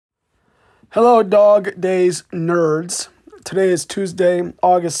Hello, Dog Days nerds. Today is Tuesday,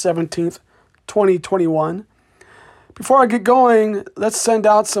 August 17th, 2021. Before I get going, let's send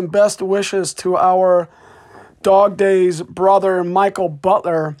out some best wishes to our Dog Days brother, Michael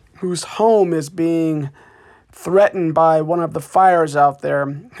Butler, whose home is being threatened by one of the fires out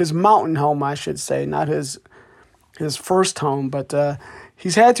there. His mountain home, I should say, not his first home, but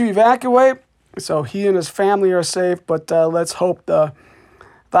he's had to evacuate, so he and his family are safe, but let's hope the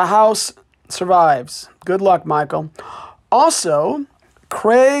house survives. Good luck, Michael. Also,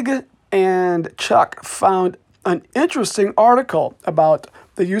 Craig and Chuck found an interesting article about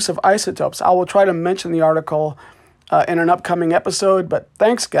the use of isotopes. I will try to mention the article in an upcoming episode, but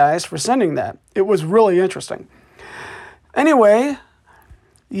thanks, guys, for sending that. It was really interesting. Anyway,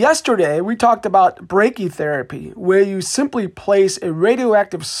 yesterday we talked about brachytherapy, where you simply place a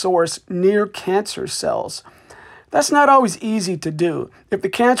radioactive source near cancer cells. That's not always easy to do if the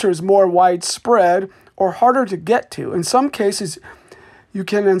cancer is more widespread or harder to get to. In some cases, you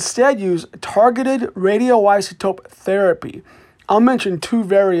can instead use targeted radioisotope therapy. I'll mention two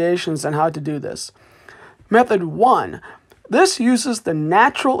variations on how to do this. Method 1. This uses the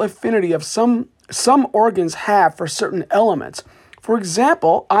natural affinity of some organs have for certain elements. For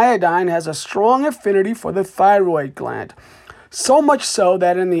example, iodine has a strong affinity for the thyroid gland. So much so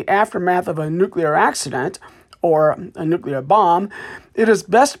that in the aftermath of a nuclear accident, or a nuclear bomb, it is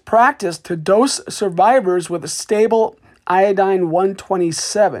best practice to dose survivors with a stable iodine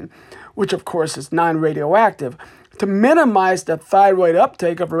 127, which of course is non-radioactive, to minimize the thyroid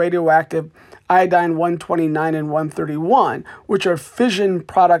uptake of radioactive iodine 129 and 131, which are fission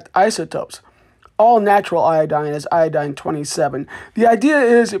product isotopes. All natural iodine is iodine 27. The idea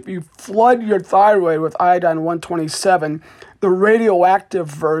is if you flood your thyroid with iodine 127, the radioactive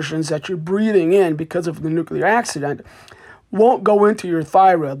versions that you're breathing in because of the nuclear accident won't go into your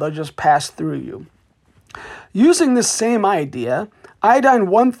thyroid. They'll just pass through you. Using the same idea, iodine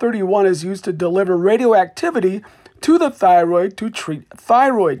 131 is used to deliver radioactivity to the thyroid to treat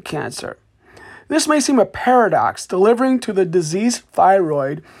thyroid cancer. This may seem a paradox, delivering to the diseased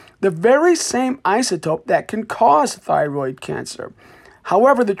thyroid the very same isotope that can cause thyroid cancer.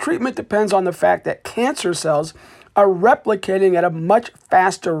 However, the treatment depends on the fact that cancer cells are replicating at a much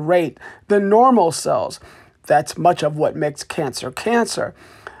faster rate than normal cells. That's much of what makes cancer cancer.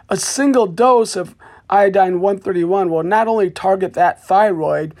 A single dose of iodine 131 will not only target that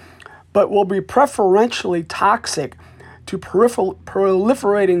thyroid, but will be preferentially toxic to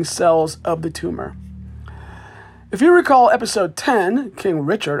proliferating cells of the tumor. If you recall episode 10, King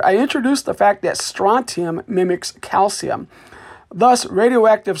Richard, I introduced the fact that strontium mimics calcium. Thus,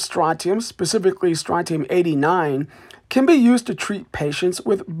 radioactive strontium, specifically strontium-89, can be used to treat patients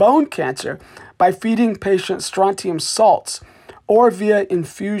with bone cancer by feeding patients strontium salts or via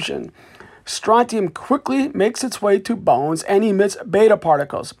infusion. Strontium quickly makes its way to bones and emits beta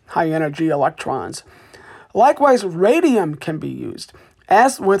particles, high-energy electrons. Likewise, radium can be used.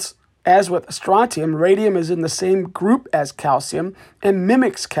 As with strontium, radium is in the same group as calcium and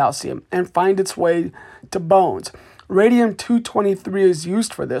mimics calcium and finds its way to bones. Radium-223 is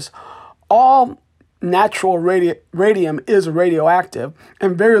used for this. All natural radium is radioactive,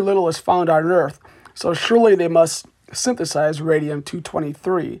 and very little is found on Earth, so surely they must synthesize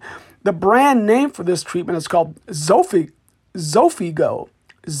radium-223. The brand name for this treatment is called Xofigo,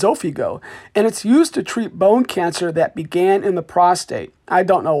 and it's used to treat bone cancer that began in the prostate. I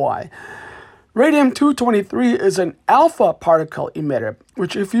don't know why. Radium-223 is an alpha particle emitter,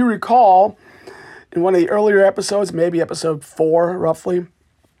 which if you recall, in one of the earlier episodes, maybe episode 4 roughly,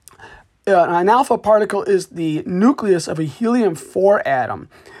 an alpha particle is the nucleus of a helium-4 atom,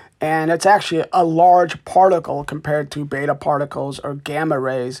 and it's actually a large particle compared to beta particles or gamma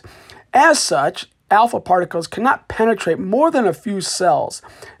rays. As such, alpha particles cannot penetrate more than a few cells,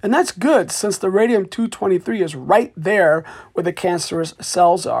 and that's good since the radium-223 is right there where the cancerous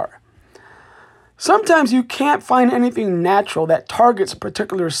cells are. Sometimes you can't find anything natural that targets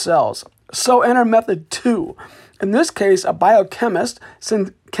particular cells, so enter method 2. In this case, a biochemist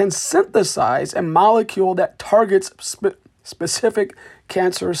can synthesize a molecule that targets specific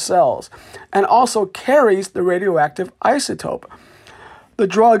cancer cells and also carries the radioactive isotope. The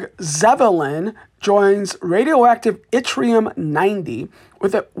drug Zevalin joins radioactive yttrium-90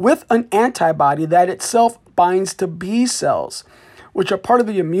 with an antibody that itself binds to B cells, which are part of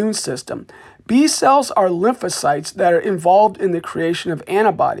the immune system. B cells are lymphocytes that are involved in the creation of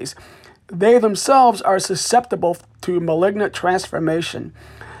antibodies. They themselves are susceptible to malignant transformation.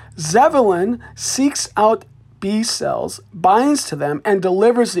 Zevalin seeks out B cells, binds to them, and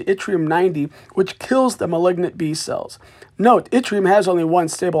delivers the yttrium-90, which kills the malignant B cells. Note, yttrium has only one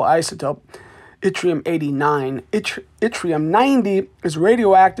stable isotope, yttrium-89. Yttrium-90 is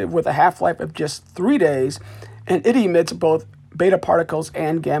radioactive with a half-life of just 3 days, and it emits both beta particles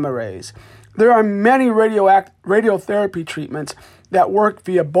and gamma rays. There are many radiotherapy treatments that work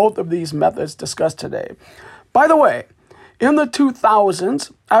via both of these methods discussed today. By the way, in the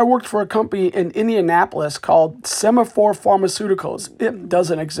 2000s, I worked for a company in Indianapolis called Semaphore Pharmaceuticals. It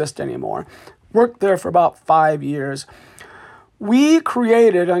doesn't exist anymore. Worked there for about 5 years. We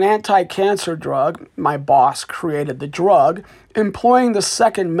created an anti-cancer drug. My boss created the drug, employing the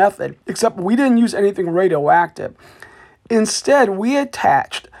second method, except we didn't use anything radioactive. Instead, we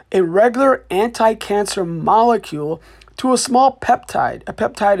attached a regular anti-cancer molecule to a small peptide. A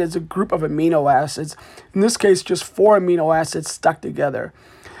peptide is a group of amino acids, in this case just 4 amino acids stuck together.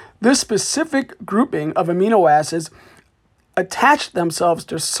 This specific grouping of amino acids attach themselves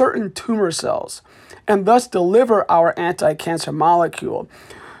to certain tumor cells and thus deliver our anti-cancer molecule.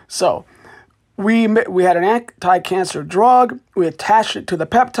 So we had an anti-cancer drug, we attached it to the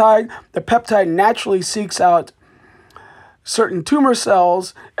peptide naturally seeks out certain tumor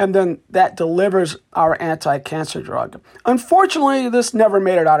cells, and then that delivers our anti-cancer drug. Unfortunately, this never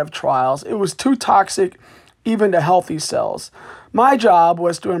made it out of trials. It was too toxic even to healthy cells. My job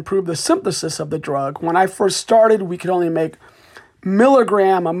was to improve the synthesis of the drug. When I first started, we could only make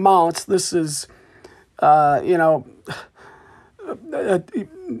milligram amounts. This is, in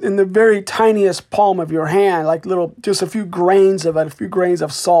the very tiniest palm of your hand, like just a few grains of it, a few grains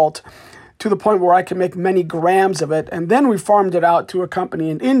of salt, to the point where I could make many grams of it. And then we farmed it out to a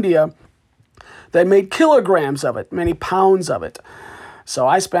company in India that made kilograms of it, many pounds of it. So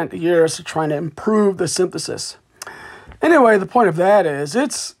I spent years trying to improve the synthesis. Anyway, the point of that is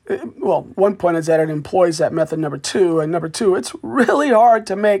one point is that it employs that method number 2. And number 2, it's really hard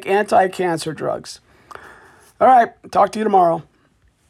to make anti-cancer drugs. All right, talk to you tomorrow.